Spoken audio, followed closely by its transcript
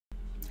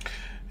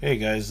Hey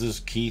guys, this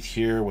is Keith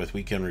here with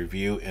Weekend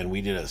Review, and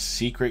we did a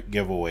secret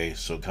giveaway,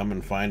 so come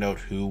and find out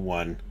who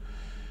won.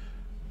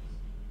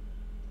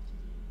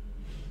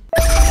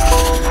 The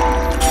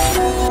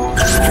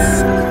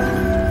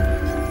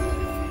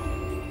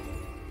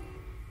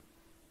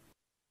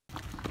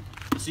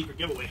secret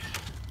giveaway.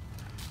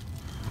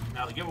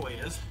 Now the giveaway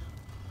is,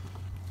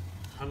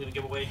 I'm going to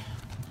give away,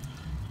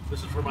 this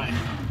is for my,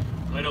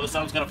 I know this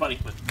sounds kind of funny,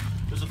 but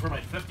this is for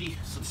my 50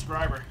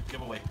 subscriber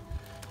giveaway,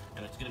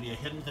 and it's going to be a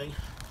hidden thing.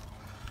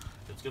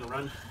 It's going to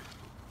run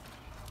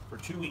for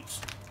 2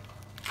 weeks.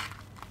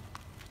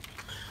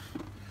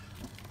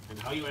 And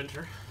how you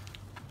enter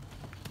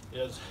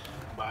is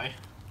by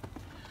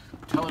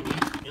telling me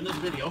in this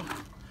video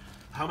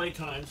how many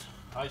times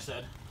I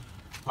said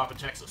Papa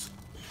Texas,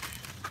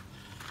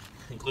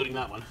 including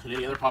that one, and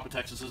any other Papa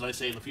Texases I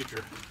say in the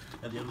future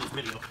at the end of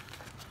this video.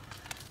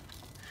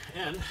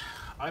 And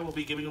I will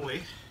be giving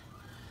away,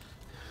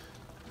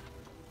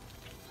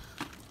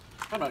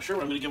 I'm not sure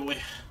what I'm going to give away.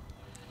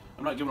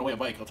 I'm not giving away a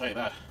bike, I'll tell you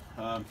that.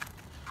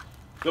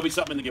 There'll be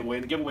something in the giveaway,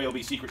 and the giveaway will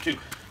be secret too.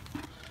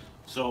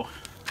 So,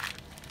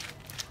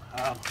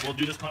 we'll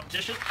do this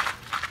competition.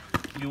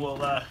 You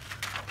will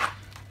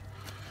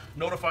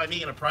notify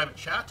me in a private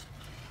chat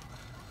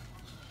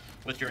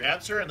with your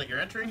answer and that you're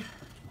entering.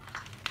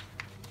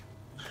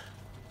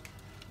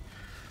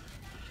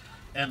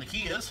 And the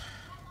key is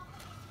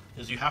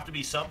you have to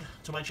be subbed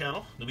to my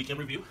channel, The Weekend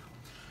Review,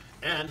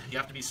 and you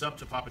have to be subbed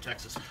to Papa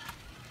Texas.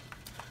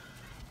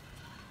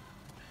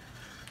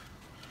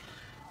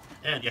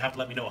 And you have to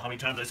let me know how many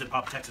times I said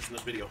Papa Texas in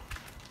this video.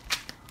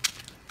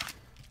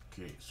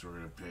 Okay, so we're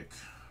going to pick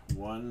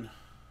 1,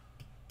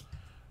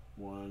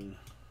 1,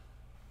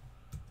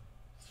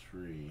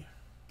 3,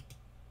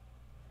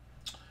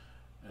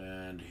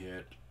 and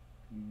hit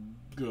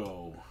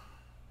go.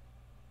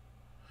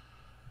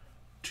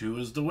 2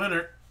 is the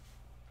winner.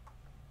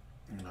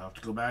 I'll have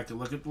to go back and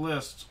look at the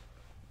list.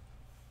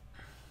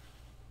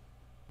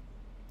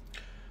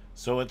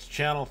 So it's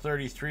channel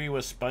 33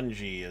 with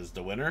Spongie is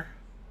the winner.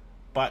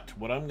 But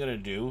what I'm going to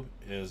do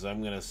is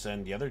I'm going to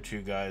send the other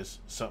 2 guys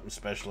something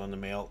special in the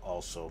mail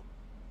also.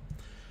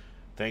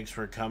 Thanks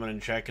for coming and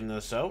checking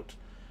this out.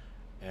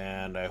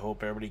 And I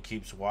hope everybody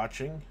keeps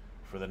watching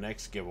for the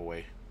next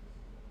giveaway.